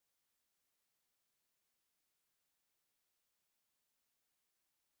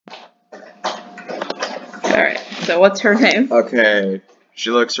So what's her name? Okay, she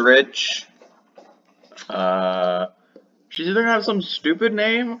looks rich. She's either gonna have some stupid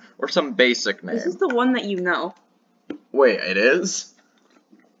name or some basic name. This is the one that you know. Wait, it is?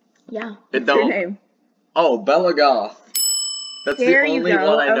 Yeah. It What's her don't. name? Oh, Bella Goth. That's There the you only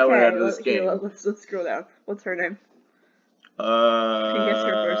go. one I know okay, out of this here, game. let's scroll down. What's her name? Can you guess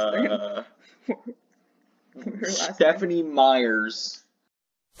her first name? Her last Stephanie Myers.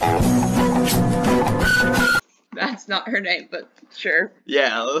 That's not her name, but sure.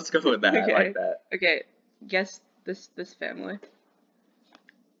 Yeah, let's go with that. Okay. I like that. Okay, guess this family.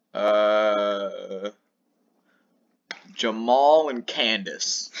 Jamal and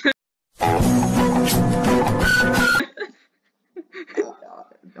Candace.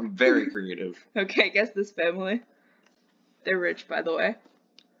 I'm very creative. Okay, guess this family. They're rich, by the way.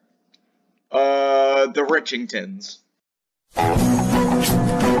 The Richingtons.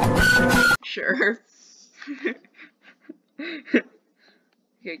 Sure. Okay,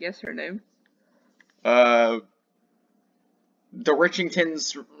 guess her name. The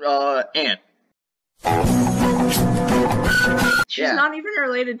Richingtons, aunt. She's not even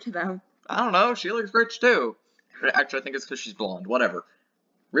related to them. I don't know, she looks rich too. Actually, I think it's because she's blonde. Whatever.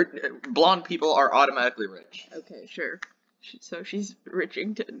 Blonde people are automatically rich. Okay, sure. So she's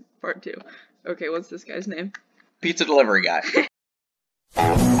Richington, part 2. Okay, what's this guy's name? Pizza delivery guy.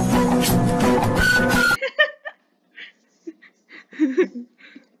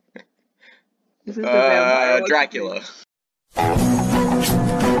 This is the vampire. What's Dracula.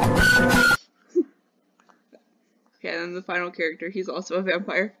 Okay, and then the final character, he's also a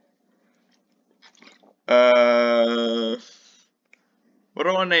vampire. What do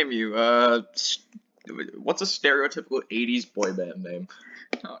I want to name you? What's a stereotypical 80s boy band name?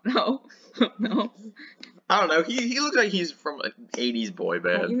 Oh, no. No. I don't know, he looks like he's from an 80s boy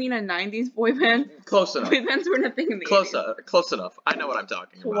band. Oh, you mean a 90s boy band? Close enough. Boy bands were nothing in the 80s. Close enough. I know what I'm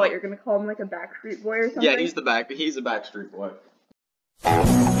talking So about. what, you're gonna call him like a Backstreet Boy or something? Yeah, he's a Backstreet Boy.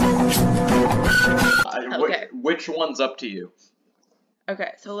 Okay. Which one's up to you?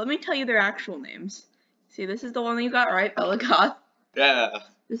 Okay, so let me tell you their actual names. See, this is the one that you got right, Bella Goth. Yeah.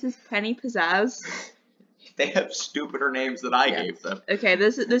 This is Penny Pizzazz. They have stupider names than I gave them. Okay,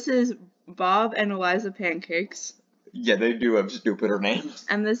 this is Bob and Eliza Pancakes. Yeah, they do have stupider names.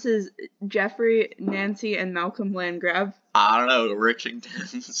 And this is Jeffrey, Nancy, and Malcolm Landgrab. I don't know, the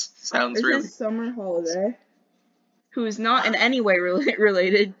Richingtons. Sounds really... This is Summer Holiday, who is not in any way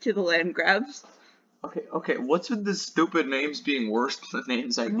related to the Landgrabs. Okay, what's with the stupid names being worse than the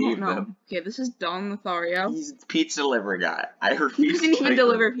names I gave them? Okay, this is Don Lothario. He's a pizza delivery guy. I refuse He to didn't even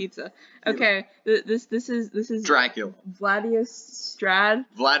deliver pizza. Okay, this is Dracula. Vladius Strad.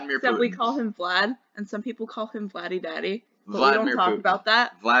 Vladimir Except Putin. we call him Vlad, and some people call him Vladdy Daddy. But Vladimir we don't talk Putin. about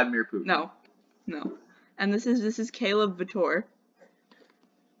that. Vladimir Putin. No. And this is Caleb Vitor.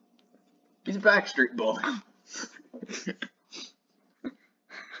 He's a Backstreet Boy.